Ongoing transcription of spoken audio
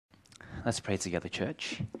Let's pray together,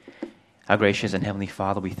 church. Our gracious and heavenly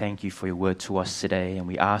Father, we thank you for your word to us today, and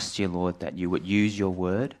we ask, dear Lord, that you would use your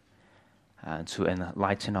word to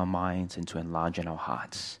enlighten our minds and to enlarge in our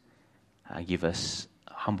hearts. Give us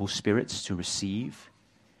humble spirits to receive,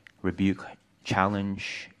 rebuke,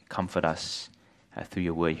 challenge, comfort us through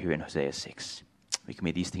your word here in Hosea 6. We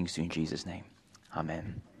commit these things to you in Jesus' name.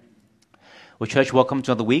 Amen. Well, church, welcome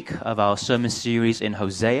to another week of our sermon series in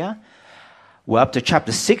Hosea. We're up to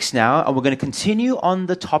chapter 6 now, and we're going to continue on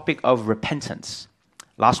the topic of repentance.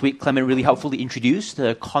 Last week, Clement really helpfully introduced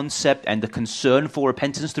the concept and the concern for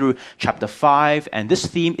repentance through chapter 5, and this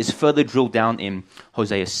theme is further drilled down in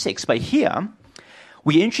Hosea 6. But here,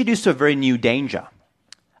 we introduce a very new danger,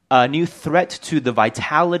 a new threat to the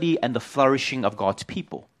vitality and the flourishing of God's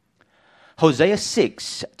people. Hosea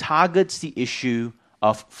 6 targets the issue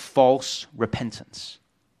of false repentance.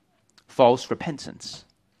 False repentance.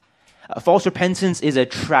 False repentance is a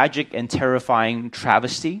tragic and terrifying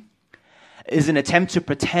travesty. It is an attempt to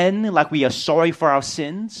pretend like we are sorry for our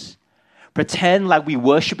sins, pretend like we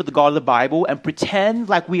worship the God of the Bible, and pretend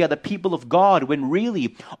like we are the people of God, when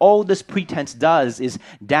really all this pretense does is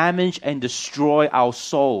damage and destroy our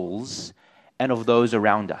souls and of those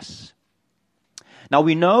around us. Now,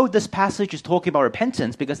 we know this passage is talking about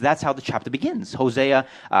repentance because that's how the chapter begins. Hosea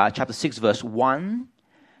chapter 6, verse 1.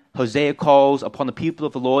 Hosea calls upon the people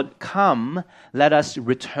of the Lord, "Come, let us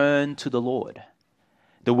return to the Lord."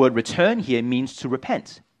 The word return here means to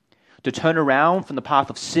repent, to turn around from the path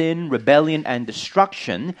of sin, rebellion, and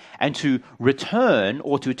destruction, and to return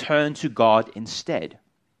or to turn to God instead.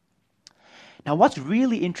 Now, what's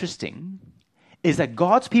really interesting is that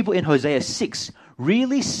God's people in Hosea 6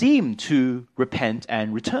 really seem to repent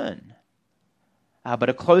and return. But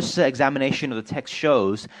a closer examination of the text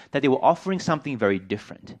shows that they were offering something very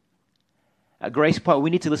different. At Grace Point,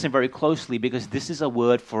 we need to listen very closely because this is a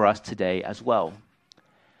word for us today as well.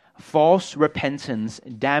 False repentance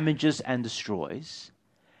damages and destroys,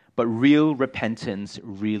 but real repentance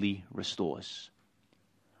really restores.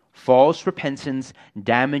 False repentance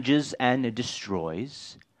damages and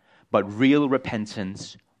destroys, but real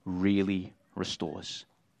repentance really restores.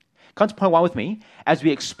 Come to point 1 with me as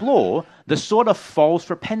we explore the sort of false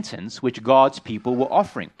repentance which God's people were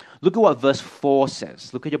offering. Look at what verse 4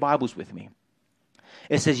 says. Look at your Bibles with me.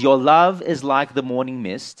 It says, "Your love is like the morning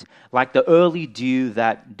mist, like the early dew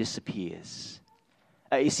that disappears."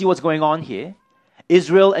 You see what's going on here?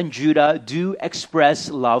 Israel and Judah do express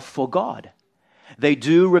love for God. They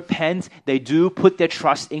do repent, they do put their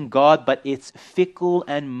trust in God, but it's fickle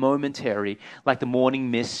and momentary, like the morning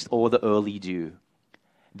mist or the early dew.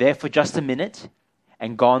 There for just a minute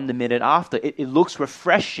and gone the minute after. It looks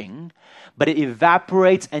refreshing, but it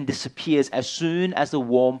evaporates and disappears as soon as the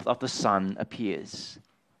warmth of the sun appears.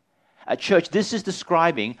 At church, this is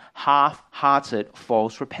describing half-hearted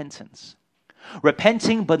false repentance.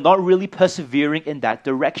 Repenting but not really persevering in that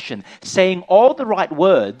direction, saying all the right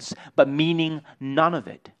words but meaning none of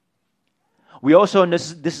it. We also know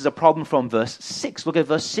this is a problem from verse 6. Look at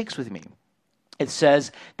verse 6 with me. It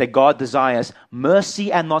says that God desires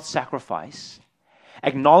mercy and not sacrifice,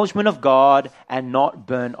 acknowledgement of God and not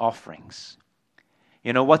burnt offerings.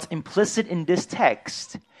 You know, what's implicit in this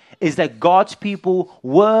text is that God's people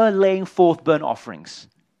were laying forth burnt offerings.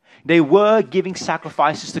 They were giving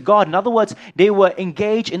sacrifices to God. In other words, they were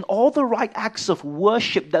engaged in all the right acts of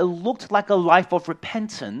worship that looked like a life of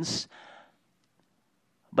repentance,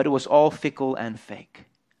 but it was all fickle and fake.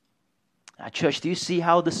 Church, do you see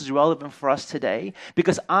how this is relevant for us today?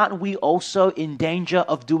 Because aren't we also in danger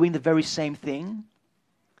of doing the very same thing?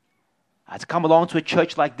 To come along to a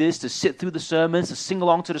church like this, to sit through the sermons, to sing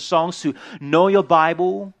along to the songs, to know your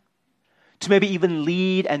Bible, to maybe even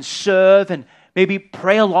lead and serve and maybe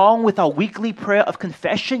pray along with our weekly prayer of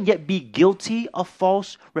confession, yet be guilty of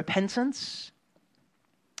false repentance?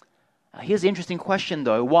 Here's the interesting question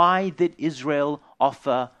though. Why did Israel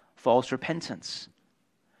offer false repentance?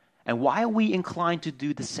 And why are we inclined to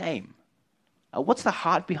do the same? What's the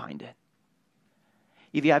heart behind it?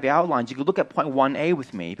 If you have your outlines, you can look at point 1a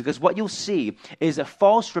with me, because what you'll see is that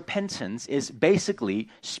false repentance is basically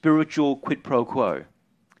spiritual quid pro quo.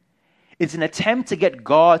 It's an attempt to get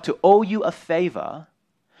God to owe you a favor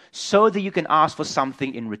so that you can ask for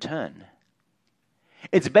something in return.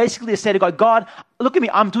 It's basically a say to God, "God, look at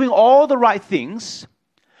me, I'm doing all the right things,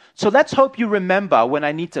 so let's hope you remember when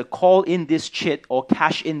I need to call in this chit or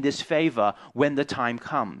cash in this favor when the time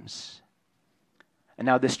comes." And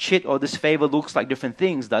now this chit or this favor looks like different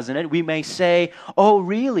things, doesn't it? We may say, "Oh,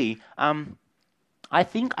 really? I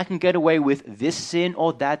think I can get away with this sin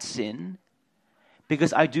or that sin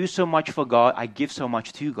because I do so much for God, I give so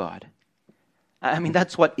much to God." I mean,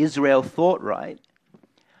 that's what Israel thought, right?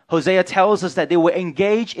 Hosea tells us that they were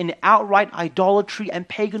engaged in outright idolatry and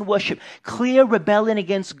pagan worship, clear rebellion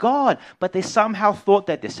against God, but they somehow thought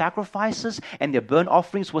that their sacrifices and their burnt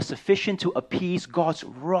offerings were sufficient to appease God's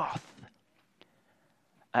wrath.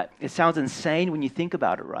 It sounds insane when you think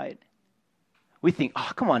about it, right? We think,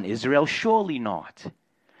 oh, come on, Israel, surely not.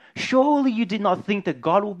 Surely you did not think that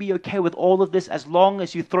God will be okay with all of this as long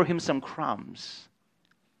as you throw him some crumbs.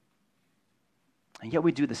 And yet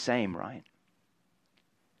we do the same, right?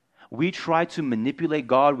 We try to manipulate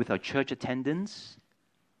God with our church attendance,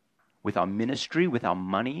 with our ministry, with our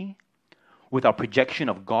money, with our projection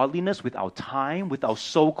of godliness, with our time, with our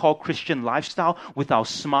so-called Christian lifestyle, with our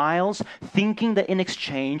smiles, thinking that in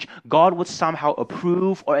exchange, God would somehow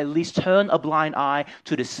approve or at least turn a blind eye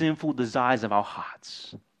to the sinful desires of our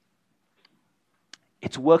hearts.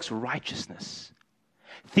 It's works righteousness,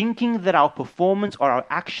 thinking that our performance or our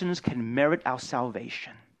actions can merit our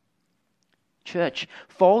salvation. Church,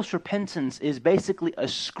 false repentance is basically a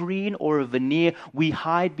screen or a veneer we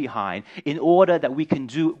hide behind in order that we can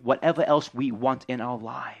do whatever else we want in our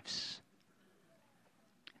lives.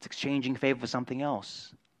 It's exchanging favor for something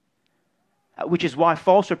else. Which is why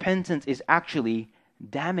false repentance is actually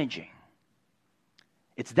damaging.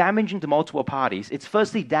 It's damaging to multiple parties. It's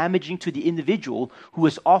firstly damaging to the individual who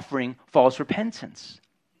is offering false repentance.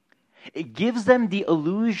 It gives them the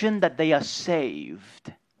illusion that they are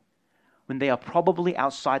saved when they are probably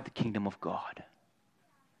outside the kingdom of God.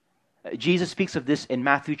 Jesus speaks of this in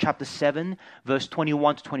Matthew chapter 7, verse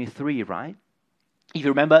 21 to 23, right? If you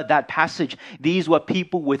remember that passage, these were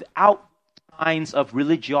people without signs of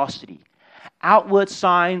religiosity. Outward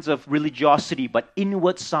signs of religiosity, but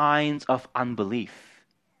inward signs of unbelief.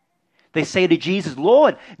 They say to Jesus,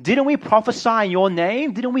 Lord, didn't we prophesy in your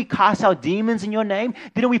name? Didn't we cast out demons in your name?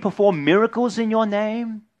 Didn't we perform miracles in your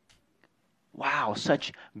name? Wow,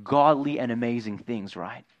 such godly and amazing things,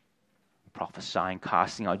 right? Prophesying,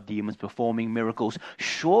 casting out demons, performing miracles.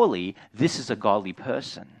 Surely this is a godly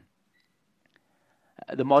person.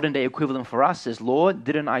 The modern day equivalent for us is, Lord,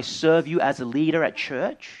 didn't I serve you as a leader at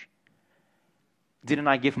church? Didn't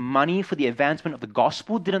I give money for the advancement of the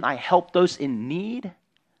gospel? Didn't I help those in need?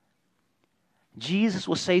 Jesus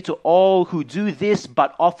will say to all who do this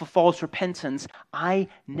but offer false repentance, I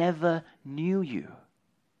never knew you,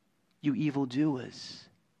 you evildoers.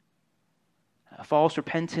 False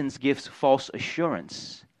repentance gives false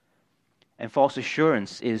assurance, and false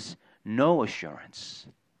assurance is no assurance.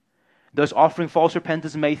 Those offering false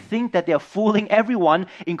repentance may think that they are fooling everyone,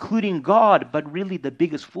 including God, but really the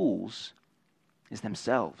biggest fools is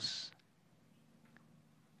themselves.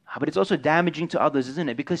 But it's also damaging to others, isn't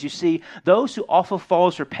it? Because you see, those who offer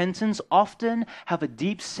false repentance often have a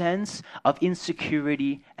deep sense of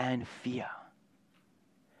insecurity and fear.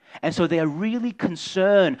 And so they are really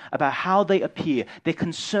concerned about how they appear. They're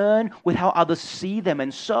concerned with how others see them.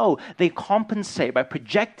 And so they compensate by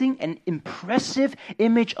projecting an impressive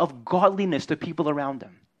image of godliness to people around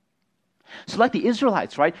them. So like the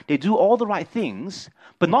Israelites, right? They do all the right things,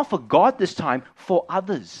 but not for God this time, for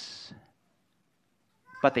others.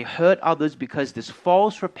 But they hurt others because this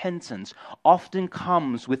false repentance often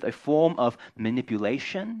comes with a form of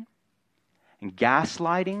manipulation and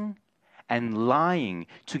gaslighting and lying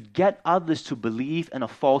to get others to believe in a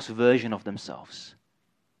false version of themselves.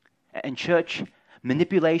 And church,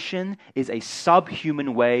 manipulation is a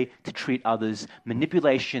subhuman way to treat others.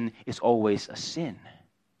 Manipulation is always a sin.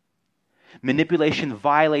 Manipulation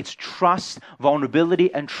violates trust,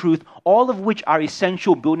 vulnerability, and truth, all of which are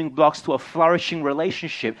essential building blocks to a flourishing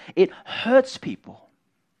relationship. It hurts people.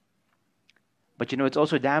 But it's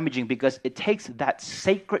also damaging because it takes that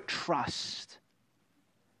sacred trust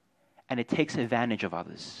and it takes advantage of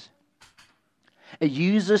others. It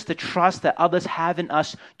uses the trust that others have in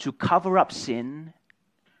us to cover up sin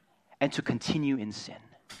and to continue in sin.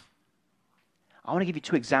 I want to give you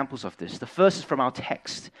two examples of this. The first is from our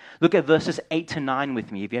text. Look at verses 8 to 9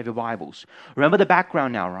 with me if you have your Bibles. Remember the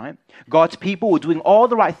background now, right? God's people were doing all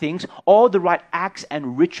the right things, all the right acts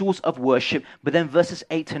and rituals of worship. But then verses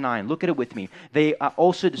 8 to 9, look at it with me. They are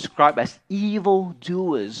also described as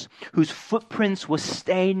evildoers whose footprints were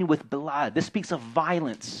stained with blood. This speaks of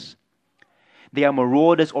violence. They are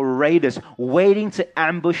marauders or raiders waiting to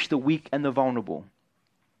ambush the weak and the vulnerable.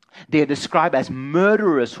 They are described as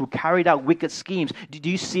murderers who carried out wicked schemes. Do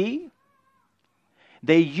you see?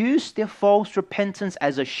 They used their false repentance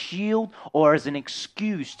as a shield or as an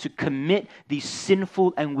excuse to commit these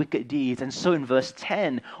sinful and wicked deeds. And so in verse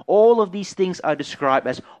 10, all of these things are described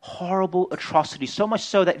as horrible atrocities. So much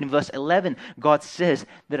so that in verse 11, God says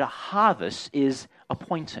that a harvest is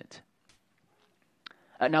appointed.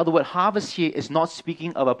 Now, the word harvest here is not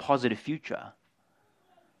speaking of a positive future.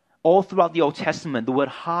 All throughout the Old Testament, the word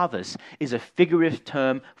harvest is a figurative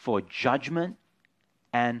term for judgment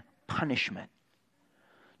and punishment.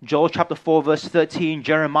 Joel chapter 4 verse 13,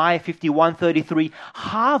 Jeremiah 51:33,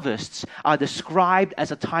 harvests are described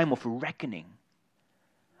as a time of reckoning,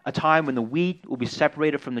 a time when the wheat will be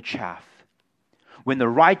separated from the chaff, when the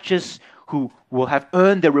righteous who will have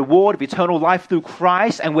earned their reward of eternal life through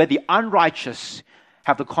Christ, and where the unrighteous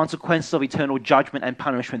have the consequences of eternal judgment and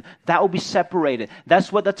punishment. That will be separated.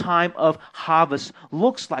 That's what the time of harvest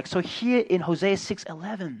looks like. So here in Hosea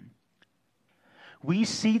 6:11, we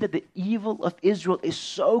see that the evil of Israel is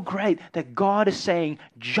so great that God is saying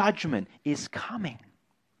judgment is coming.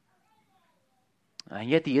 And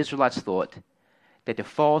yet the Israelites thought that the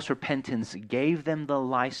false repentance gave them the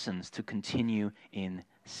license to continue in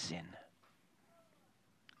sin.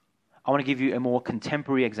 I want to give you a more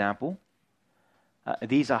contemporary example.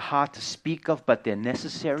 These are hard to speak of, but they're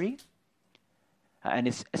necessary. And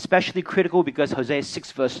it's especially critical because Hosea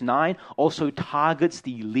 6 verse 9 also targets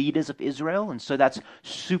the leaders of Israel. And so that's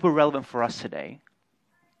super relevant for us today.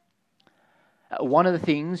 One of the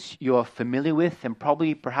things you're familiar with and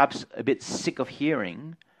probably perhaps a bit sick of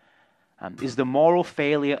hearing is the moral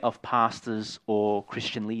failure of pastors or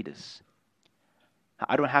Christian leaders.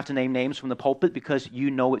 I don't have to name names from the pulpit because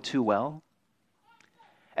you know it too well.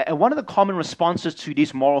 And one of the common responses to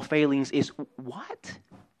these moral failings is, what?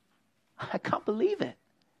 I can't believe it.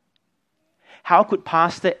 How could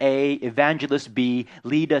Pastor A, Evangelist B,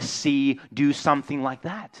 Leader C do something like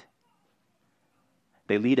that?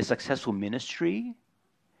 They lead a successful ministry.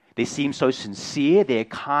 They seem so sincere. They're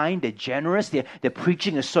kind. They're generous. Their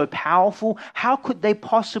preaching is so powerful. How could they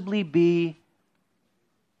possibly be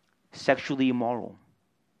sexually immoral,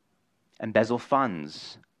 embezzle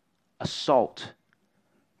funds, assault,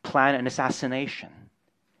 plan an assassination,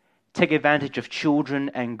 take advantage of children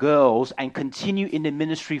and girls, and continue in the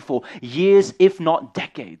ministry for years, if not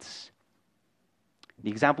decades? The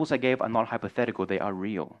examples I gave are not hypothetical, they are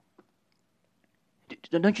real.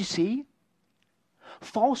 Don't you see?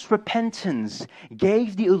 False repentance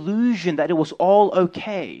gave the illusion that it was all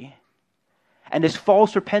okay. And this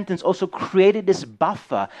false repentance also created this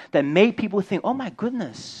buffer that made people think, oh my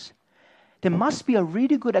goodness, there must be a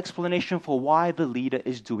really good explanation for why the leader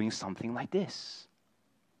is doing something like this.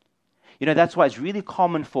 You know, that's why it's really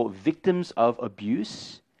common for victims of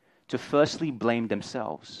abuse to firstly blame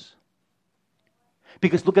themselves.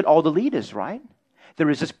 Because look at all the leaders, right? There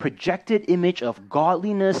is this projected image of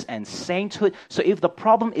godliness and sainthood. So if the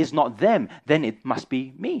problem is not them, then it must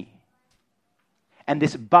be me. And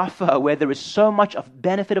this buffer where there is so much of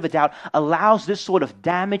benefit of a doubt allows this sort of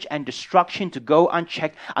damage and destruction to go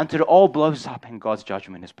unchecked until it all blows up and God's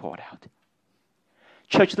judgment is poured out.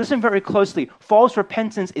 Church, listen very closely. False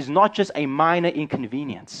repentance is not just a minor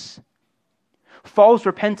inconvenience. False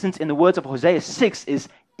repentance, in the words of Hosea 6, is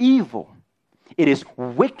evil. It is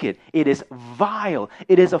wicked. It is vile.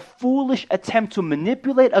 It is a foolish attempt to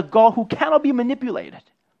manipulate a God who cannot be manipulated.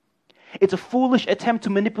 It's a foolish attempt to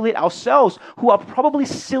manipulate ourselves, who are probably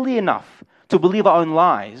silly enough to believe our own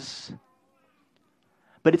lies.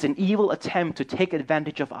 But it's an evil attempt to take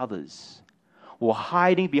advantage of others while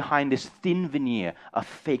hiding behind this thin veneer of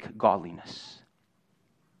fake godliness.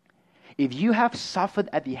 If you have suffered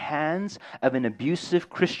at the hands of an abusive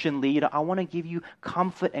Christian leader, I want to give you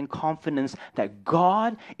comfort and confidence that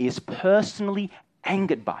God is personally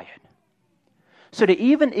angered by it. So that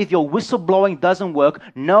even if your whistleblowing doesn't work,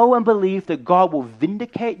 know and believe that God will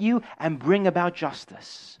vindicate you and bring about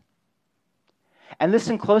justice. And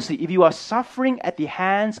listen closely, if you are suffering at the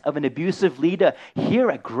hands of an abusive leader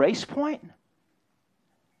here at Grace Point,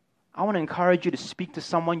 I want to encourage you to speak to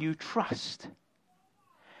someone you trust.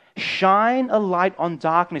 Shine a light on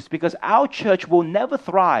darkness, because our church will never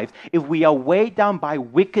thrive if we are weighed down by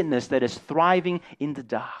wickedness that is thriving in the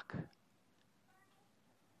dark.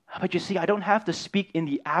 But you see, I don't have to speak in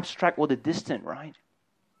the abstract or the distant, right?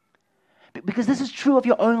 Because this is true of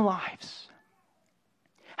your own lives.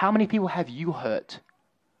 How many people have you hurt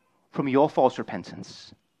from your false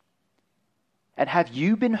repentance? And have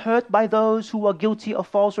you been hurt by those who are guilty of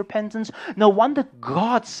false repentance? No wonder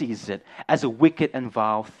God sees it as a wicked and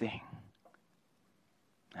vile thing.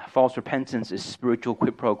 False repentance is spiritual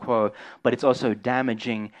quid pro quo, but it's also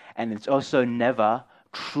damaging, and it's also never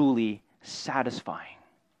truly satisfying.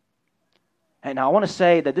 And I want to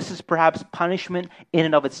say that this is perhaps punishment in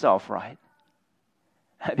and of itself, right?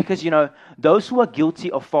 Because, those who are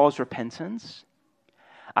guilty of false repentance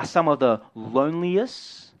are some of the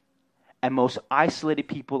loneliest and most isolated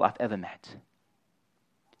people I've ever met.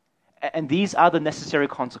 And these are the necessary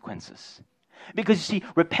consequences. Because you see,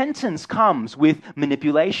 repentance comes with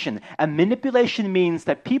manipulation. And manipulation means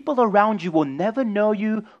that people around you will never know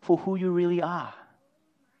you for who you really are.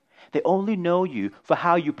 They only know you for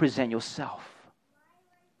how you present yourself.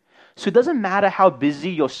 So it doesn't matter how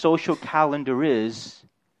busy your social calendar is,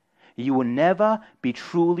 you will never be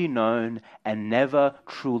truly known and never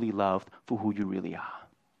truly loved for who you really are.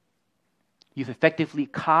 You've effectively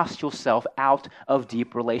cast yourself out of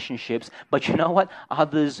deep relationships, but you know what?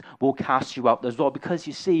 Others will cast you out as well, because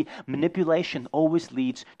you see, manipulation always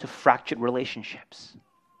leads to fractured relationships.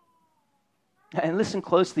 And listen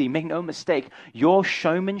closely, make no mistake, your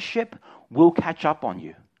showmanship will catch up on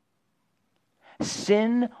you.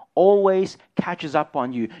 Sin always catches up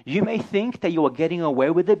on you. You may think that you are getting away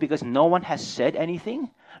with it because no one has said anything.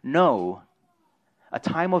 No. A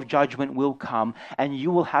time of judgment will come, and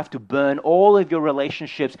you will have to burn all of your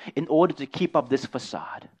relationships in order to keep up this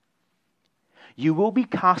facade. You will be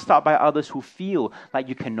cast out by others who feel like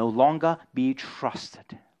you can no longer be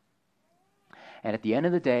trusted. And at the end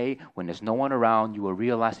of the day, when there's no one around, you will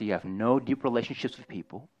realize that you have no deep relationships with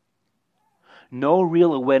people, no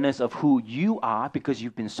real awareness of who you are because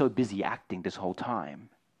you've been so busy acting this whole time,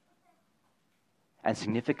 and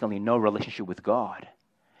significantly, no relationship with God,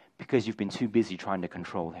 because you've been too busy trying to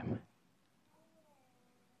control Him.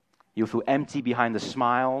 You'll feel empty behind the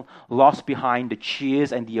smile, lost behind the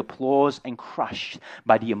cheers and the applause, and crushed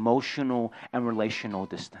by the emotional and relational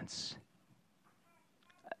distance.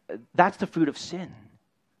 That's the fruit of sin.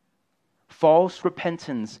 False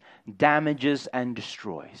repentance damages and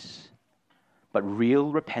destroys, but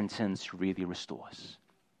real repentance really restores.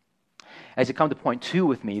 As you come to point 2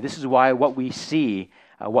 with me, this is why what we see,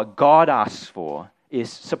 what God asks for, is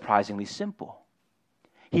surprisingly simple.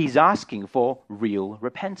 He's asking for real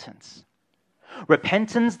repentance.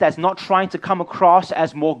 Repentance that's not trying to come across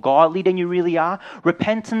as more godly than you really are.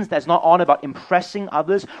 Repentance that's not on about impressing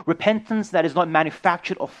others. Repentance that is not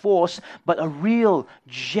manufactured or forced, but a real,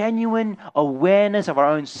 genuine awareness of our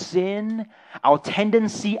own sin, our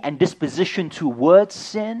tendency and disposition towards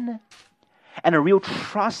sin, and a real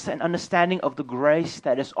trust and understanding of the grace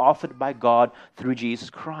that is offered by God through Jesus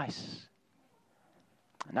Christ.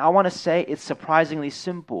 Now, I want to say it's surprisingly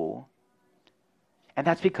simple, and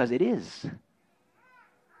that's because it is.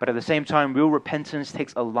 But at the same time, real repentance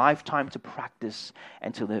takes a lifetime to practice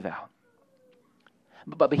and to live out.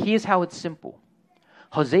 But here's how it's simple.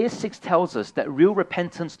 Hosea 6 tells us that real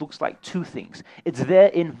repentance looks like 2 things. It's there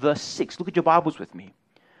in verse 6. Look at your Bibles with me.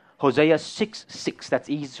 Hosea 6:6. That's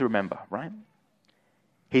easy to remember, right?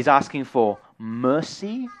 He's asking for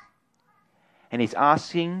mercy, and he's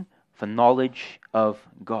asking for knowledge of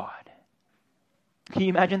God. Can you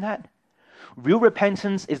imagine that? Real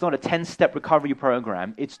repentance is not a 10-step recovery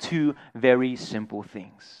program. It's 2 very simple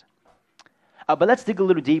things. But let's dig a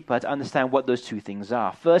little deeper to understand what those 2 things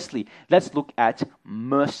are. Firstly, let's look at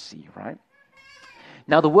mercy, right?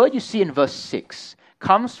 Now, the word you see in verse 6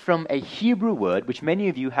 comes from a Hebrew word which many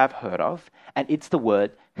of you have heard of, and it's the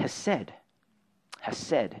word hesed.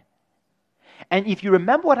 Hesed. And if you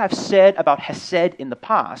remember what I've said about hesed in the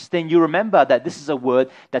past, then you remember that this is a word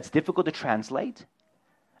that's difficult to translate,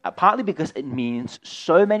 partly because it means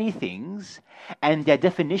so many things, and their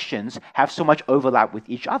definitions have so much overlap with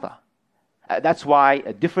each other. That's why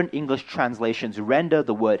different English translations render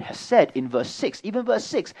the word hesed in verse 6. Even verse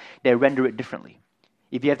 6, they render it differently.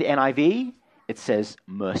 If you have the NIV, it says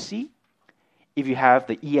mercy. If you have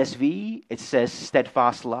the ESV, it says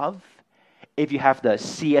steadfast love. If you have the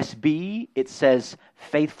CSB, it says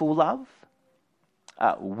faithful love,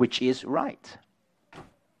 which is right.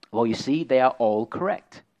 Well, you see, they are all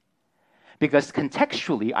correct. Because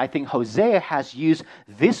contextually, I think Hosea has used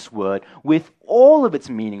this word with all of its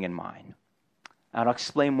meaning in mind. And I'll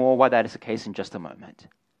explain more why that is the case in just a moment.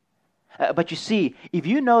 But you see, if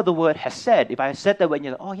you know the word hesed, if I said that word and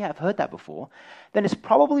you're like, oh yeah, I've heard that before, then it's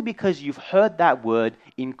probably because you've heard that word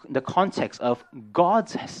in the context of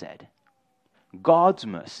God's hesed. God's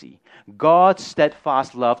mercy, God's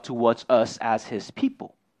steadfast love towards us as His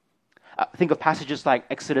people. Think of passages like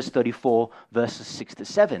Exodus 34, verses 6 to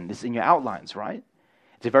 7. This is in your outlines, right?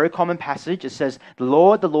 It's a very common passage. It says, the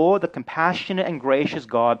Lord, the compassionate and gracious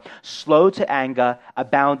God, slow to anger,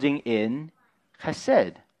 abounding in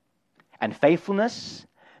chesed, and faithfulness,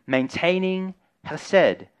 maintaining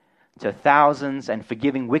chesed to thousands, and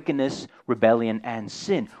forgiving wickedness, rebellion, and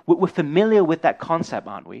sin. We're familiar with that concept,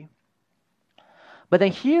 aren't we? But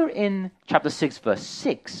then here in chapter 6, verse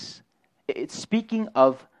 6, it's speaking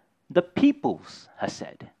of the people's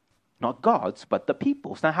hesed. Not God's, but the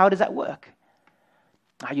people's. Now, how does that work?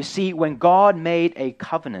 You see, when God made a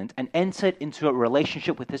covenant and entered into a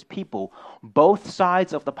relationship with his people, both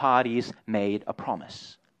sides of the parties made a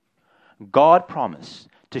promise. God promised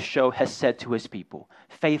to show hesed to his people,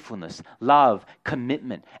 faithfulness, love,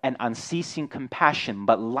 commitment, and unceasing compassion,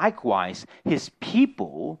 but likewise, his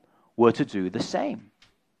people were to do the same.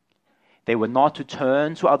 They were not to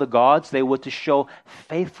turn to other gods, they were to show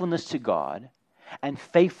faithfulness to God and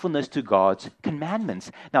faithfulness to God's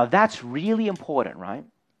commandments. Now that's really important, right?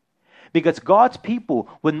 Because God's people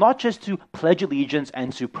were not just to pledge allegiance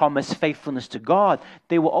and to promise faithfulness to God,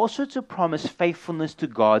 they were also to promise faithfulness to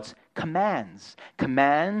God's commands.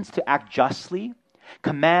 Commands to act justly,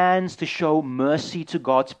 commands to show mercy to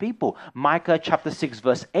God's people. Micah chapter 6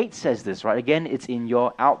 verse 8 says this, right? Again, it's in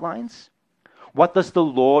your outlines. What does the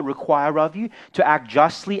Lord require of you? To act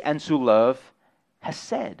justly and to love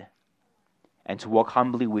hesed, and to walk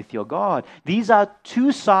humbly with your God. These are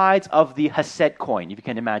two sides of the hesed coin, if you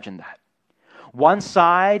can imagine that. One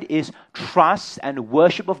side is trust and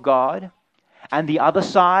worship of God, and the other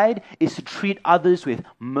side is to treat others with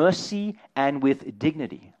mercy and with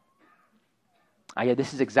dignity. Yeah,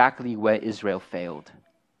 this is exactly where Israel failed.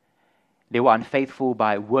 They were unfaithful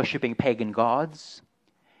by worshiping pagan gods.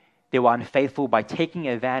 They were unfaithful by taking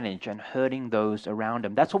advantage and hurting those around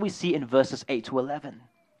them. That's what we see in verses 8 to 11.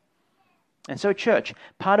 And so, church,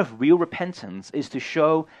 part of real repentance is to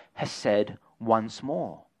show hesed once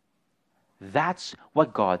more. That's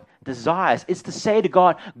what God desires. It's to say to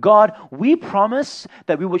God, God, we promise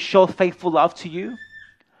that we would show faithful love to you.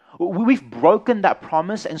 We've broken that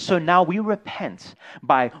promise, and so now we repent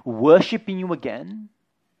by worshiping you again,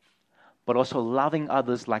 but also loving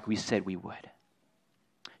others like we said we would.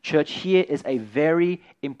 Church, here is a very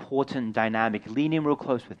important dynamic. Lean in real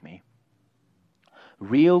close with me.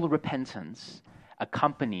 Real repentance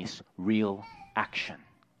accompanies real action.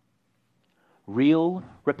 Real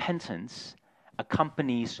repentance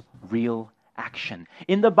accompanies real action.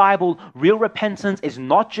 In the Bible, real repentance is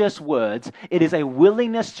not just words, it is a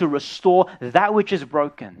willingness to restore that which is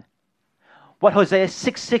broken. What Hosea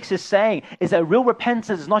 6:6 is saying is that real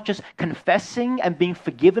repentance is not just confessing and being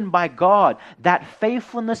forgiven by God. That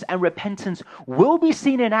faithfulness and repentance will be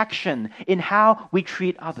seen in action in how we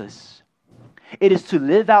treat others. It is to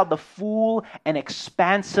live out the full and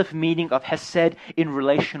expansive meaning of hesed in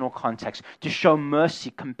relational context, to show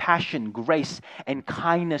mercy, compassion, grace, and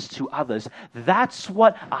kindness to others. That's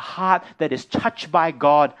what a heart that is touched by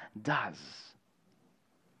God does.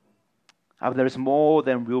 There is more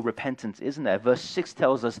than real repentance, isn't there? Verse 6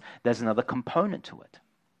 tells us there's another component to it.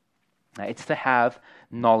 It's to have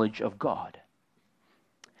knowledge of God.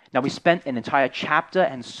 Now, we spent an entire chapter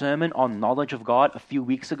and sermon on knowledge of God a few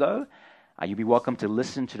weeks ago. You'd be welcome to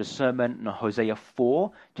listen to the sermon on Hosea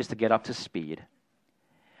 4 just to get up to speed.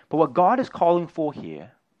 But what God is calling for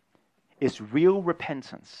here is real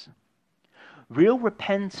repentance. Real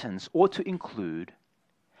repentance ought to include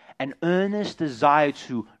an earnest desire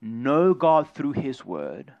to know God through His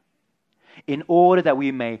Word in order that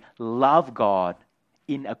we may love God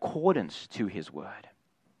in accordance to His Word.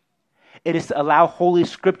 It is to allow Holy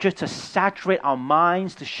Scripture to saturate our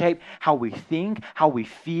minds, to shape how we think, how we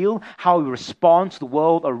feel, how we respond to the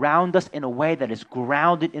world around us in a way that is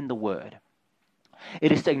grounded in the Word.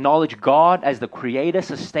 It is to acknowledge God as the Creator,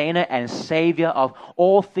 Sustainer, and Savior of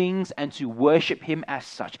all things and to worship Him as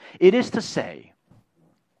such. It is to say,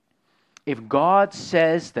 if God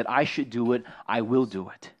says that I should do it, I will do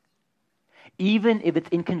it. Even if it's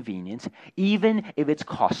inconvenient, even if it's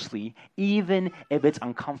costly, even if it's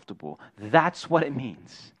uncomfortable. That's what it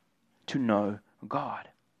means to know God.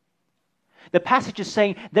 The passage is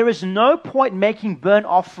saying there is no point making burnt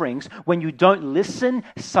offerings when you don't listen,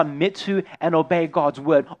 submit to, and obey God's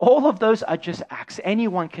word. All of those are just acts.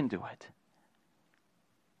 Anyone can do it.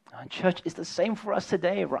 And church, it's the same for us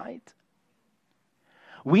today, right?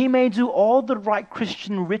 We may do all the right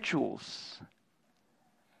Christian rituals,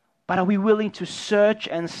 but are we willing to search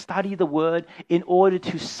and study the Word in order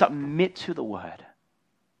to submit to the Word?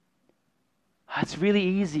 It's really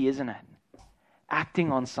easy, isn't it?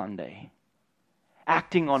 Acting on Sunday,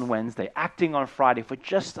 acting on Wednesday, acting on Friday for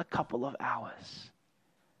just a couple of hours.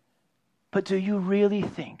 But do you really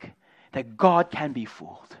think that God can be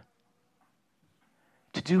fooled?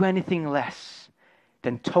 To do anything less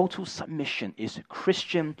than total submission is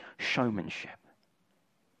Christian showmanship.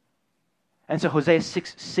 And so Hosea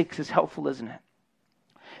 6:6 is helpful, isn't it?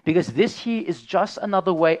 Because this here is just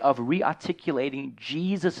another way of re-articulating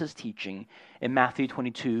Jesus' teaching in Matthew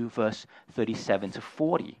 22, verse 37 to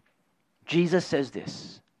 40. Jesus says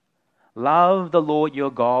this, Love the Lord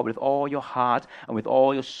your God with all your heart and with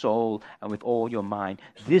all your soul and with all your mind.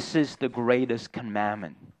 This is the greatest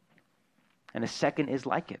commandment. And the second is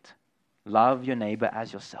like it. Love your neighbor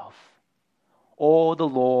as yourself. All the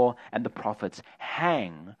law and the prophets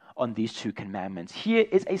hang on these two commandments. Here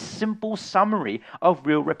is a simple summary of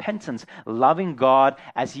real repentance. Loving God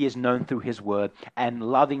as he is known through his word and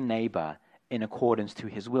loving neighbor in accordance to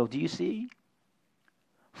his will. Do you see?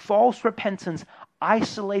 False repentance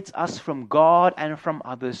isolates us from God and from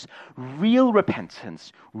others. Real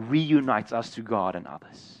repentance reunites us to God and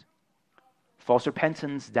others. False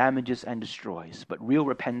repentance damages and destroys, but real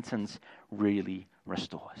repentance really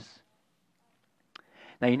restores.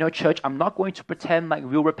 Now, you know, church, I'm not going to pretend like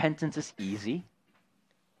real repentance is easy.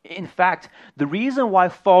 In fact, the reason why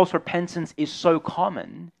false repentance is so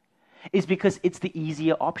common is because it's the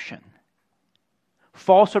easier option.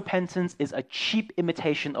 False repentance is a cheap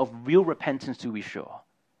imitation of real repentance, to be sure.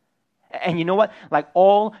 And you know what? Like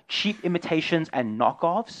all cheap imitations and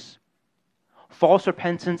knockoffs, false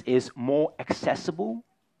repentance is more accessible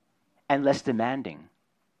and less demanding.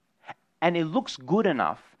 And it looks good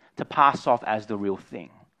enough to pass off as the real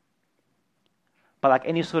thing. But like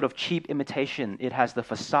any sort of cheap imitation, it has the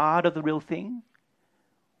facade of the real thing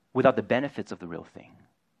without the benefits of the real thing.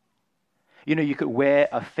 You know, you could wear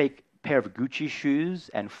a fake pair of Gucci shoes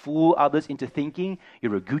and fool others into thinking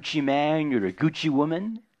you're a Gucci man, you're a Gucci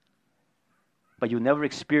woman, but you'll never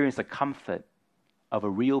experience the comfort of a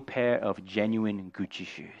real pair of genuine Gucci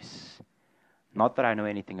shoes. Not that I know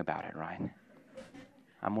anything about it, right?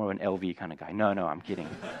 I'm more of an LV kind of guy. No, I'm kidding.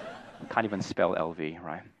 I can't even spell LV,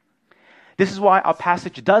 right? This is why our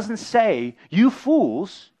passage doesn't say, you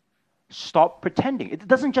fools, stop pretending. It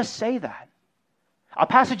doesn't just say that. Our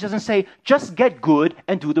passage doesn't say, just get good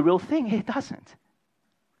and do the real thing. It doesn't.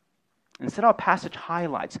 Instead, our passage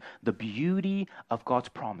highlights the beauty of God's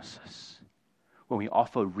promises when we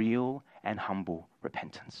offer real and humble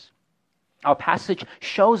repentance. Our passage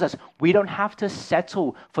shows us we don't have to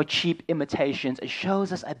settle for cheap imitations. It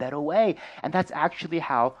shows us a better way. And that's actually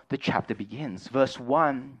how the chapter begins. Verse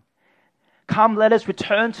 1, come, let us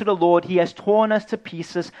return to the Lord. He has torn us to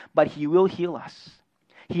pieces, but he will heal us.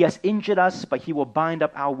 He has injured us, but he will bind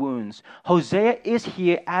up our wounds. Hosea is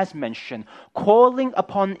here, as mentioned, calling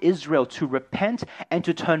upon Israel to repent and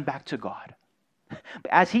to turn back to God.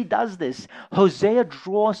 But as he does this, Hosea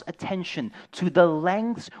draws attention to the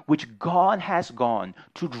lengths which God has gone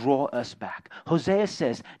to draw us back. Hosea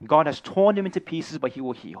says, God has torn them into pieces, but he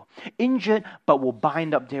will heal. Injured, but will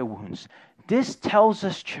bind up their wounds. This tells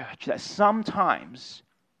us, church, that sometimes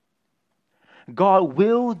God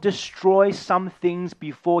will destroy some things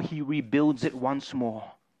before he rebuilds it once more.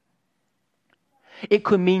 It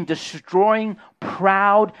could mean destroying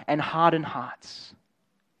proud and hardened hearts,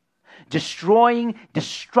 destroying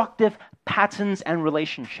destructive patterns and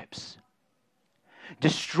relationships,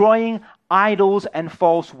 destroying idols and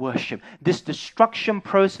false worship. This destruction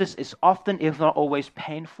process is often, if not always,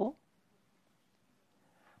 painful.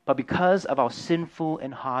 But because of our sinful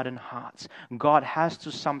and hardened hearts, God has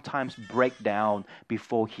to sometimes break down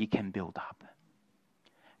before he can build up.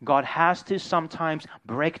 God has to sometimes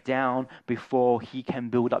break down before he can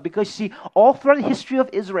build up. Because you see, all throughout the history of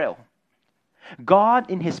Israel, God,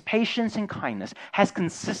 in his patience and kindness, has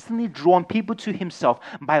consistently drawn people to himself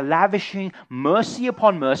by lavishing mercy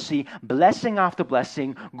upon mercy, blessing after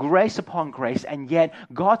blessing, grace upon grace, and yet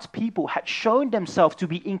God's people had shown themselves to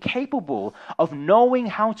be incapable of knowing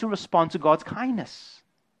how to respond to God's kindness.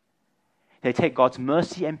 They take God's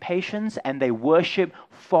mercy and patience and they worship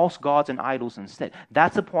false gods and idols instead.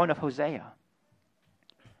 That's the point of Hosea.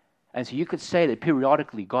 And so you could say that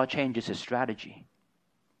periodically God changes his strategy.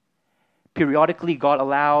 Periodically, God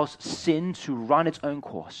allows sin to run its own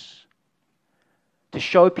course, to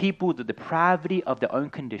show people the depravity of their own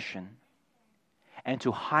condition, and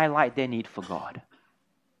to highlight their need for God.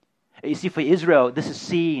 You see, for Israel, this is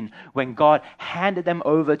seen when God handed them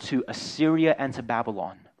over to Assyria and to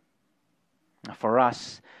Babylon. For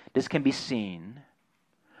us, this can be seen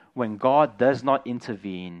when God does not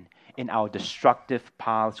intervene in our destructive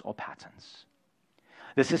paths or patterns.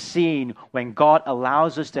 This is seen when God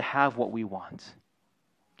allows us to have what we want,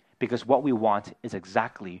 because what we want is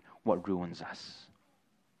exactly what ruins us.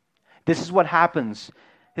 This is what happens.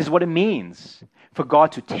 This is what it means for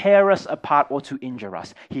God to tear us apart or to injure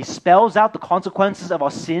us. He spells out the consequences of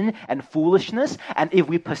our sin and foolishness, and if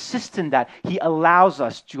we persist in that, he allows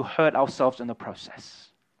us to hurt ourselves in the process.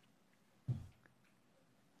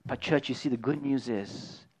 But church, you see, the good news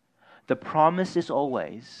is, the promise is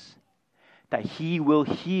always that he will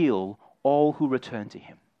heal all who return to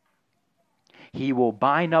him. He will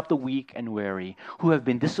bind up the weak and weary who have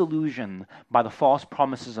been disillusioned by the false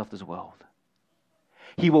promises of this world.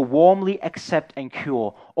 He will warmly accept and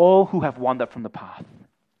cure all who have wandered from the path.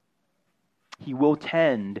 He will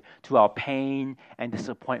tend to our pain and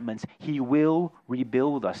disappointments. He will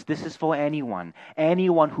rebuild us. This is for anyone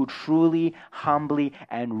who truly, humbly,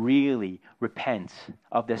 and really repents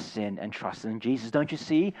of their sin and trust in Jesus. Don't you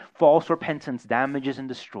see? False repentance damages and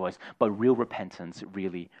destroys, but real repentance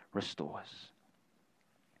really restores.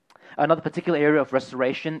 Another particular area of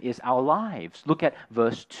restoration is our lives. Look at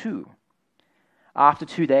verse 2. After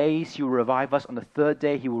 2 days, he will revive us. On the third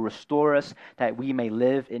day, he will restore us that we may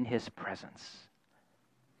live in his presence.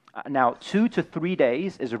 Now, 2 to 3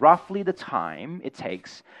 days is roughly the time it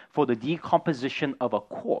takes for the decomposition of a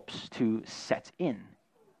corpse to set in.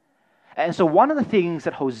 And so one of the things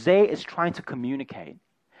that Hosea is trying to communicate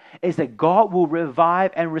is that God will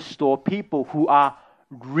revive and restore people who are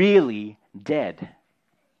really dead.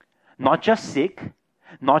 Not just sick,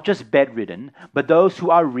 not just bedridden, but those who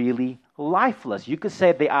are really lifeless. You could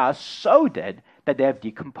say they are so dead that they have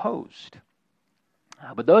decomposed.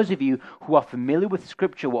 But those of you who are familiar with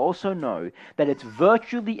Scripture will also know that it's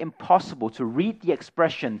virtually impossible to read the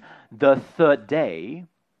expression, the third day,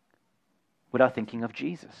 without thinking of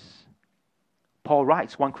Jesus. Paul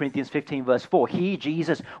writes, 1 Corinthians 15 verse 4, He,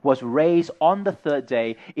 Jesus, was raised on the third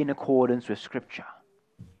day in accordance with Scripture.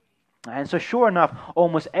 And so sure enough,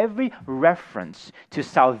 almost every reference to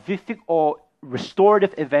salvific or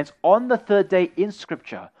restorative events on the third day in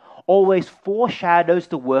Scripture always foreshadows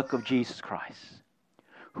the work of Jesus Christ,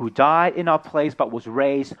 who died in our place but was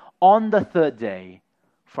raised on the third day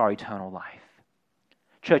for our eternal life.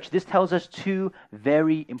 Church, this tells us two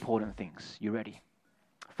very important things. You ready?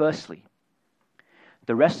 Firstly,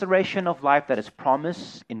 the restoration of life that is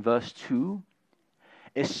promised in verse 2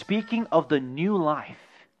 is speaking of the new life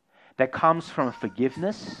that comes from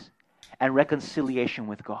forgiveness and reconciliation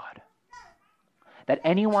with God. That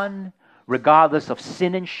anyone, regardless of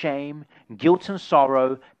sin and shame, guilt and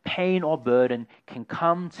sorrow, pain or burden, can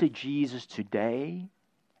come to Jesus today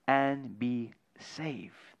and be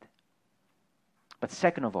saved. But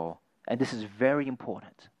second of all, and this is very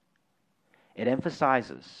important, it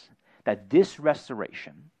emphasizes that this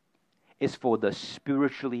restoration is for the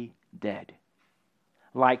spiritually dead.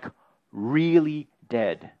 Like really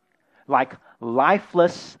dead. Like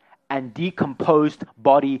lifeless and decomposed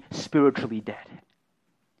body spiritually dead.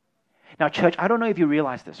 Now, church, I don't know if you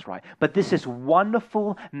realize this, right? But this is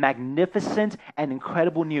wonderful, magnificent, and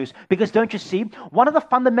incredible news. Because don't you see, one of the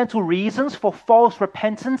fundamental reasons for false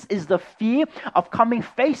repentance is the fear of coming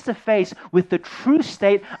face to face with the true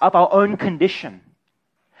state of our own condition.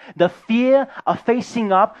 The fear of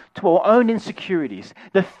facing up to our own insecurities.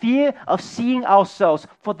 The fear of seeing ourselves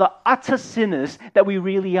for the utter sinners that we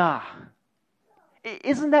really are.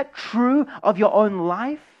 Isn't that true of your own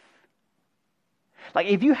life? Like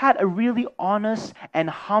if you had a really honest and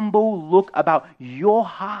humble look about your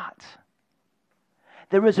heart,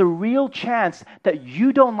 there is a real chance that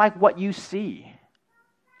you don't like what you see.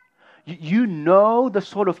 You know the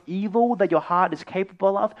sort of evil that your heart is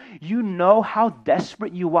capable of. You know how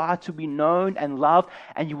desperate you are to be known and loved,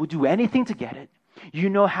 and you will do anything to get it. You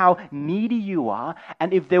know how needy you are,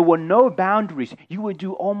 and if there were no boundaries, you would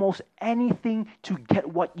do almost anything to get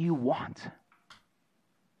what you want.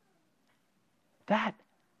 That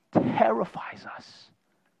terrifies us.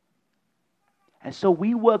 And so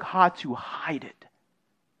we work hard to hide it,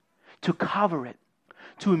 to cover it,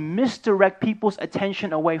 to misdirect people's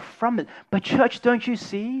attention away from it. But church, don't you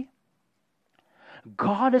see?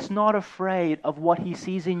 God is not afraid of what He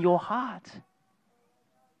sees in your heart.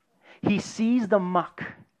 He sees the muck.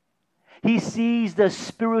 He sees the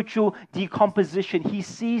spiritual decomposition. He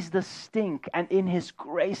sees the stink. And in His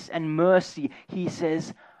grace and mercy, He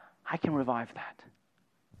says, I can revive that.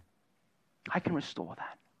 I can restore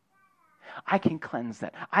that. I can cleanse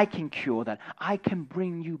that. I can cure that. I can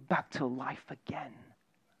bring you back to life again.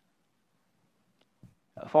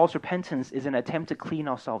 False repentance is an attempt to clean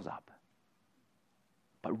ourselves up.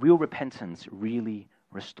 But real repentance really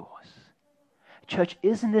restores. Church,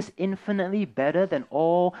 isn't this infinitely better than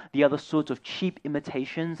all the other sorts of cheap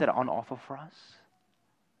imitations that are on offer for us?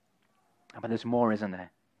 But there's more, isn't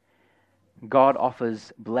there? God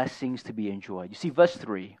offers blessings to be enjoyed. You see, verse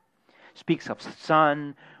 3 speaks of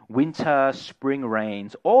sun, winter, spring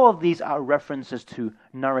rains. All of these are references to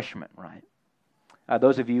nourishment, right?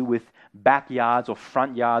 Those of you with backyards or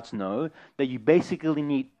front yards know that you basically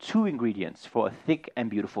need two ingredients for a thick and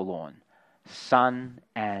beautiful lawn: sun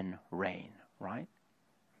and rain, right?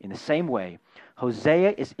 In the same way,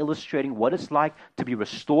 Hosea is illustrating what it's like to be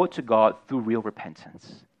restored to God through real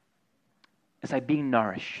repentance. It's like being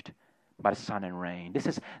nourished by the sun and rain. This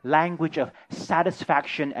is language of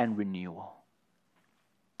satisfaction and renewal.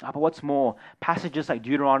 But what's more, passages like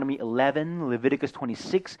Deuteronomy 11, Leviticus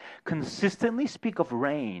 26 consistently speak of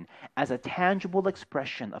rain as a tangible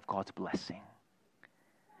expression of God's blessing.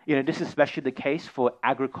 This is especially the case for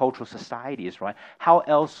agricultural societies, right? How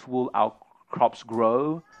else will our crops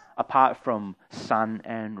grow apart from sun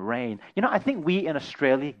and rain? I think we in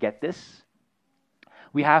Australia get this.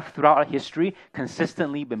 We have throughout our history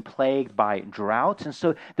consistently been plagued by droughts, and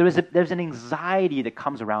so there's an anxiety that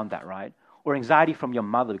comes around that, right? Or anxiety from your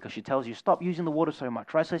mother because she tells you, stop using the water so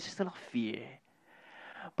much, right? So it's just a little fear.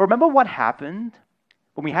 But remember what happened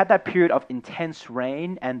when we had that period of intense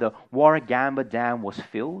rain and the Warragamba Dam was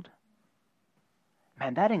filled?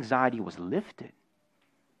 Man, that anxiety was lifted.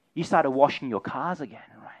 You started washing your cars again,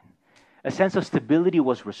 right? A sense of stability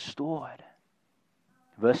was restored.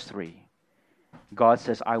 Verse 3, God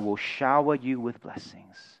says, I will shower you with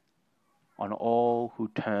blessings on all who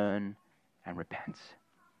turn and repent.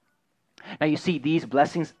 Now you see, these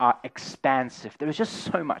blessings are expansive. There is just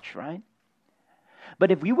so much, right?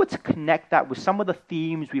 But if we were to connect that with some of the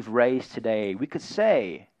themes we've raised today, we could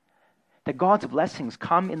say that God's blessings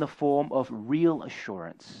come in the form of real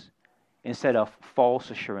assurance instead of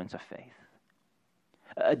false assurance of faith.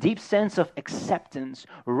 A deep sense of acceptance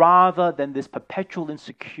rather than this perpetual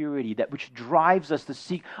insecurity which drives us to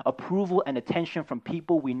seek approval and attention from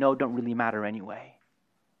people we know don't really matter anyway.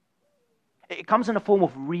 It comes in a form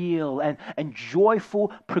of real and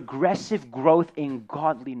joyful, progressive growth in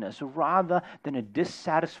godliness rather than a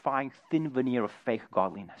dissatisfying thin veneer of fake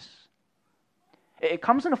godliness. It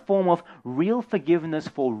comes in a form of real forgiveness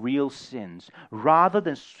for real sins rather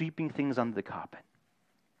than sweeping things under the carpet.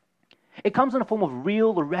 It comes in a form of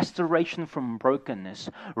real restoration from brokenness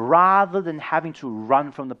rather than having to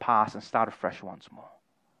run from the past and start afresh once more.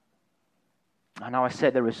 And now I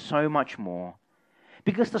said there is so much more.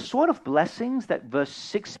 Because the sort of blessings that verse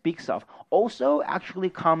 6 speaks of also actually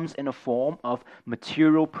comes in a form of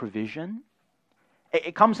material provision.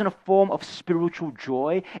 It comes in a form of spiritual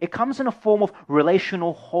joy. It comes in a form of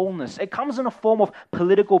relational wholeness. It comes in a form of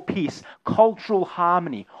political peace, cultural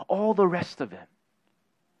harmony, all the rest of it.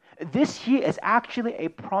 This here is actually a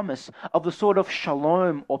promise of the sort of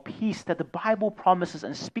shalom or peace that the Bible promises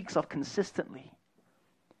and speaks of consistently.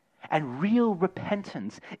 And real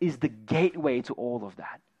repentance is the gateway to all of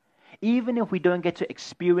that, even if we don't get to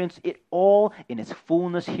experience it all in its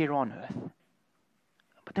fullness here on earth.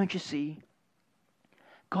 But don't you see?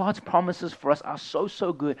 God's promises for us are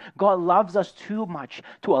so good. God loves us too much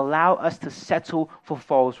to allow us to settle for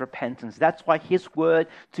false repentance. That's why his word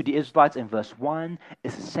to the Israelites in verse 1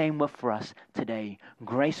 is the same word for us today.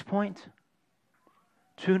 Grace point,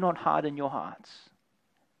 do not harden your hearts.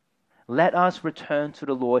 Let us return to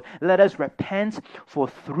the Lord. Let us repent, for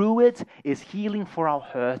through it is healing for our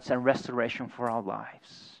hurts and restoration for our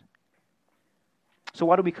lives. So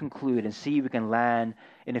why don't we conclude and see if we can land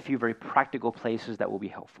in a few very practical places that will be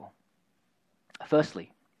helpful.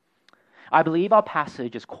 Firstly, I believe our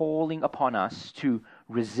passage is calling upon us to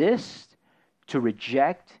resist, to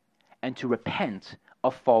reject, and to repent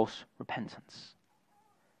of false repentance.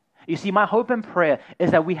 You see, my hope and prayer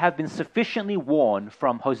is that we have been sufficiently warned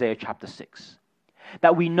from Hosea chapter 6.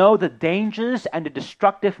 That we know the dangers and the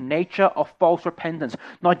destructive nature of false repentance,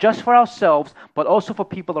 not just for ourselves, but also for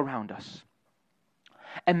people around us.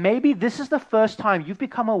 And maybe this is the first time you've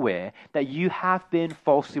become aware that you have been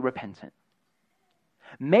falsely repentant.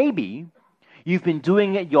 Maybe you've been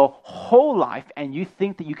doing it your whole life and you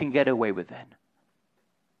think that you can get away with it.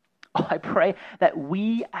 I pray that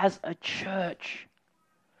we as a church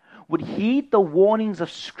would heed the warnings of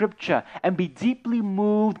Scripture and be deeply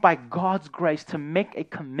moved by God's grace to make a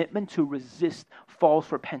commitment to resist false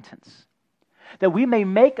repentance. That we may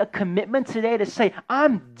make a commitment today to say,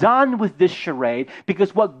 I'm done with this charade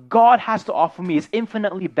because what God has to offer me is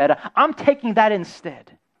infinitely better. I'm taking that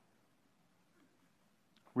instead.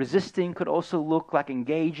 Resisting could also look like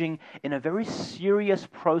engaging in a very serious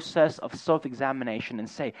process of self-examination and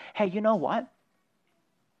say, hey, you know what?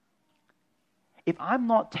 If I'm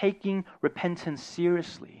not taking repentance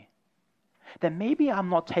seriously, then maybe I'm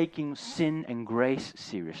not taking sin and grace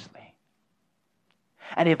seriously.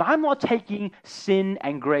 And if I'm not taking sin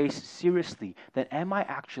and grace seriously, then am I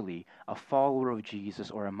actually a follower of Jesus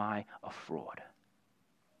or am I a fraud?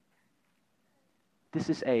 This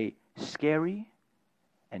is a scary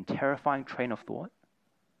and terrifying train of thought.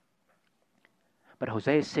 But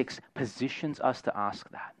Hosea 6 positions us to ask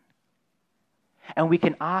that. And we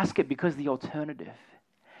can ask it because the alternative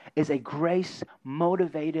is a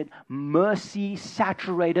grace-motivated,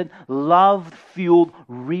 mercy-saturated, love-fueled,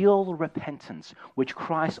 real repentance, which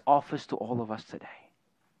Christ offers to all of us today.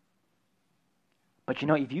 But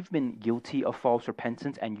if you've been guilty of false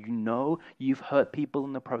repentance and you've hurt people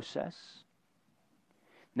in the process,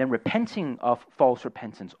 then repenting of false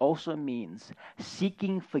repentance also means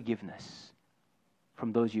seeking forgiveness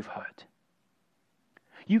from those you've hurt.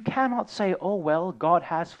 You cannot say, oh, well, God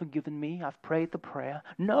has forgiven me. I've prayed the prayer.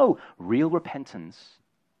 No, real repentance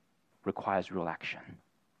requires real action.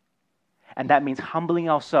 And that means humbling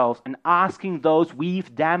ourselves and asking those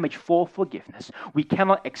we've damaged for forgiveness. We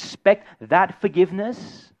cannot expect that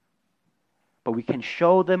forgiveness, but we can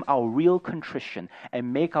show them our real contrition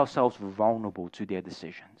and make ourselves vulnerable to their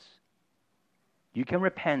decisions. You can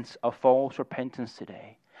repent of false repentance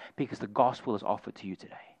today because the gospel is offered to you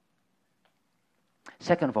today.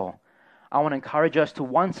 Second of all, I want to encourage us to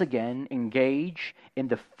once again engage in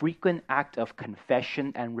the frequent act of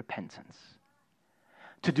confession and repentance.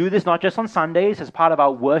 To do this not just on Sundays as part of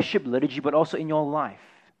our worship liturgy, but also in your life.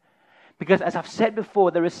 Because as I've said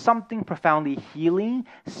before, there is something profoundly healing,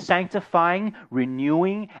 sanctifying,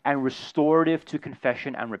 renewing, and restorative to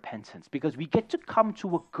confession and repentance. Because we get to come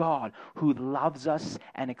to a God who loves us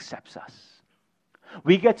and accepts us.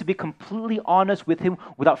 We get to be completely honest with Him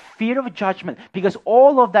without fear of judgment, because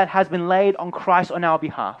all of that has been laid on Christ on our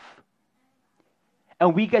behalf.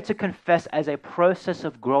 And we get to confess as a process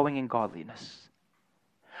of growing in godliness.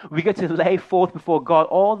 We get to lay forth before God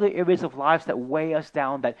all the areas of lives that weigh us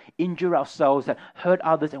down, that injure ourselves, that hurt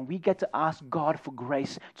others, and we get to ask God for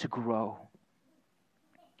grace to grow.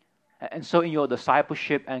 And so in your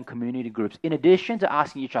discipleship and community groups, in addition to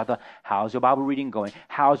asking each other, how's your Bible reading going?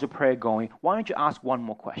 How's your prayer going? Why don't you ask one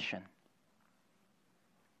more question?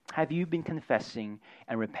 Have you been confessing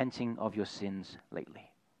and repenting of your sins lately?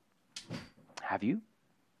 Have you?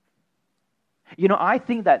 I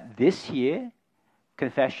think that this year,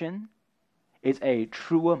 confession is a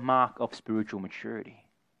truer mark of spiritual maturity.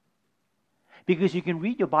 Because you can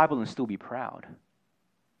read your Bible and still be proud.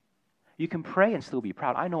 You can pray and still be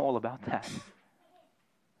proud. I know all about that.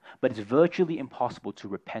 But it's virtually impossible to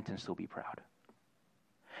repent and still be proud.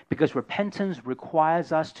 Because repentance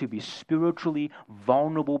requires us to be spiritually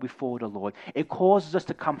vulnerable before the Lord. It causes us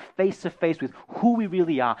to come face to face with who we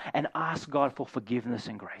really are and ask God for forgiveness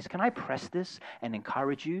and grace. Can I press this and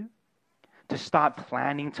encourage you to start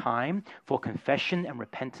planning time for confession and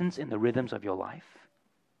repentance in the rhythms of your life?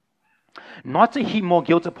 Not to heap more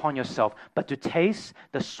guilt upon yourself, but to taste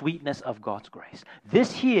the sweetness of God's grace.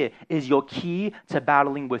 This here is your key to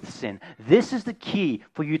battling with sin. This is the key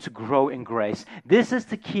for you to grow in grace. This is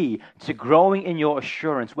the key to growing in your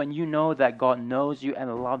assurance when you know that God knows you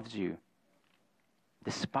and loves you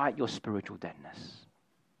despite your spiritual deadness.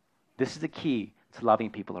 This is the key to loving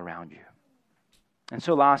people around you. And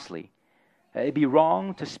so lastly, it'd be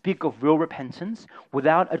wrong to speak of real repentance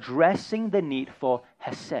without addressing the need for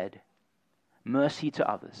hesed, mercy to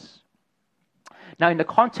others. Now, in the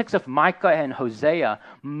context of Micah and Hosea,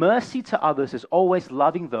 mercy to others is always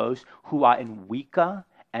loving those who are in weaker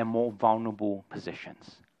and more vulnerable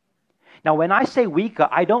positions. Now, when I say weaker,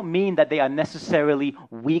 I don't mean that they are necessarily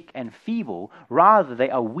weak and feeble. Rather,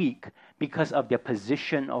 they are weak because of their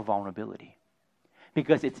position of vulnerability.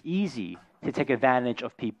 Because it's easy to take advantage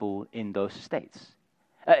of people in those states.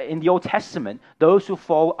 In the Old Testament, those who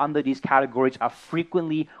fall under these categories are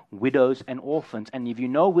frequently widows and orphans. And if you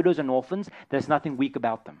know widows and orphans, there's nothing weak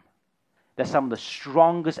about them. They're some of the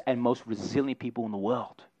strongest and most resilient people in the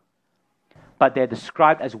world. But they're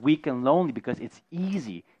described as weak and lonely because it's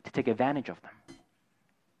easy to take advantage of them.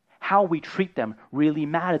 How we treat them really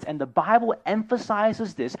matters. And the Bible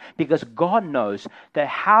emphasizes this because God knows that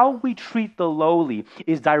how we treat the lowly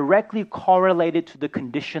is directly correlated to the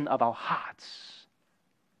condition of our hearts.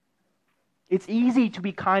 It's easy to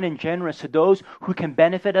be kind and generous to those who can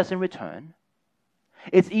benefit us in return.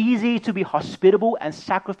 It's easy to be hospitable and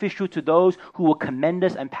sacrificial to those who will commend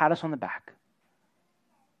us and pat us on the back.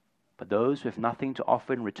 But those with nothing to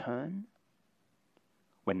offer in return,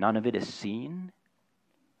 when none of it is seen,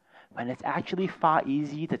 when it's actually far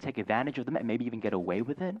easier to take advantage of them and maybe even get away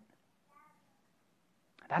with it,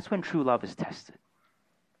 that's when true love is tested.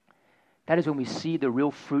 That is when we see the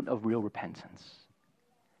real fruit of real repentance.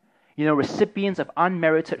 Recipients of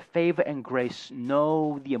unmerited favor and grace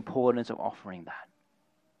know the importance of offering that.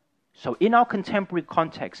 So in our contemporary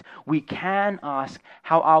context, we can ask,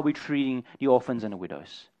 how are we treating the orphans and the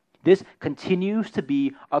widows? This continues to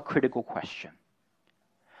be a critical question.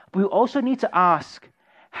 But we also need to ask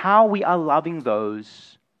how we are loving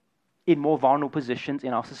those in more vulnerable positions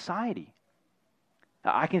in our society.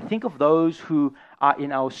 I can think of those who are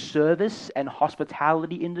in our service and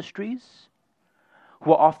hospitality industries,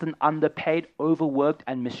 who are often underpaid, overworked,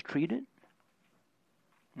 and mistreated.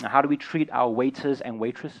 Now, how do we treat our waiters and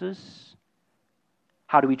waitresses?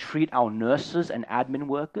 How do we treat our nurses and admin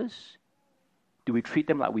workers? Do we treat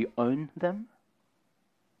them like we own them?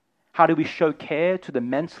 How do we show care to the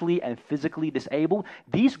mentally and physically disabled?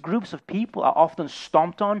 These groups of people are often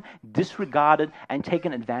stomped on, disregarded, and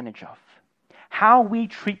taken advantage of. How we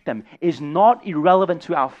treat them is not irrelevant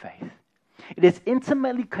to our faith. It is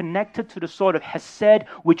intimately connected to the sort of hesed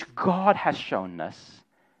which God has shown us,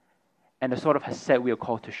 and the sort of hesed we are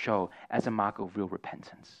called to show as a mark of real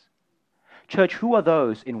repentance. Church, who are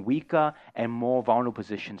those in weaker and more vulnerable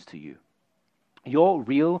positions to you? Your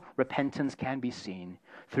real repentance can be seen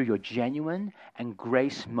through your genuine and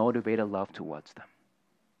grace-motivated love towards them.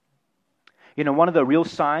 You know, one of the real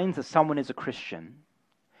signs that someone is a Christian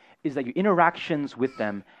is that your interactions with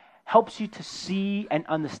them helps you to see and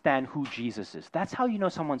understand who Jesus is. That's how you know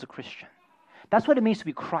someone's a Christian. That's what it means to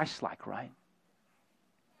be Christ-like, right?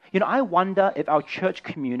 You know, I wonder if our church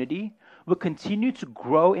community will continue to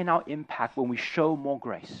grow in our impact when we show more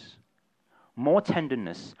grace, more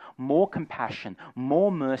tenderness, more compassion,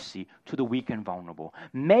 more mercy to the weak and vulnerable.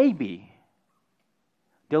 Maybe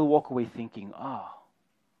they'll walk away thinking, oh,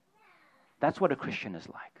 that's what a Christian is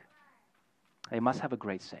like. They must have a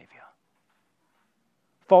great Savior.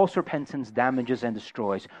 False repentance damages and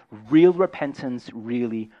destroys. Real repentance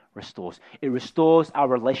really restores. It restores our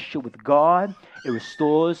relationship with God. It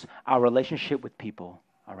restores our relationship with people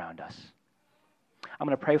around us. I'm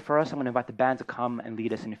going to pray for us. I'm going to invite the band to come and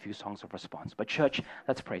lead us in a few songs of response. But church,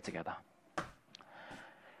 let's pray together.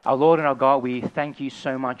 Our Lord and our God, we thank you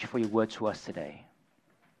so much for your word to us today.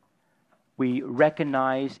 We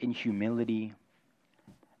recognize in humility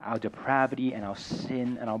our depravity and our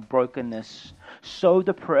sin and our brokenness, so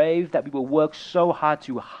depraved that we will work so hard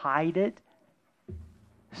to hide it,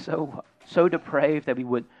 so depraved that we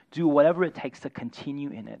would do whatever it takes to continue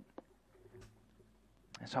in it.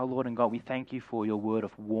 And so, Lord and God, we thank you for your word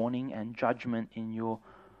of warning and judgment in your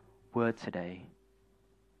word today.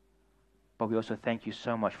 But we also thank you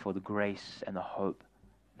so much for the grace and the hope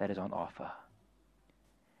that is on offer.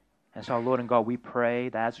 And so, our Lord and God, we pray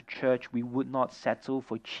that as a church we would not settle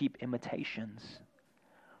for cheap imitations,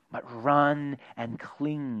 but run and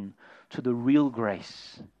cling to the real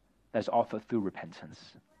grace that is offered through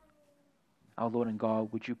repentance. Our Lord and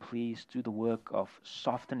God, would you please do the work of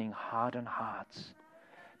softening hardened hearts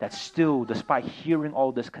that still, despite hearing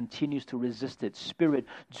all this, continues to resist it. Spirit,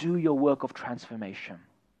 do your work of transformation.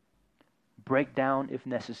 Break down if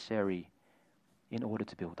necessary in order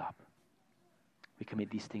to build up. We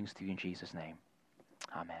commit these things to you in Jesus' name.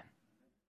 Amen.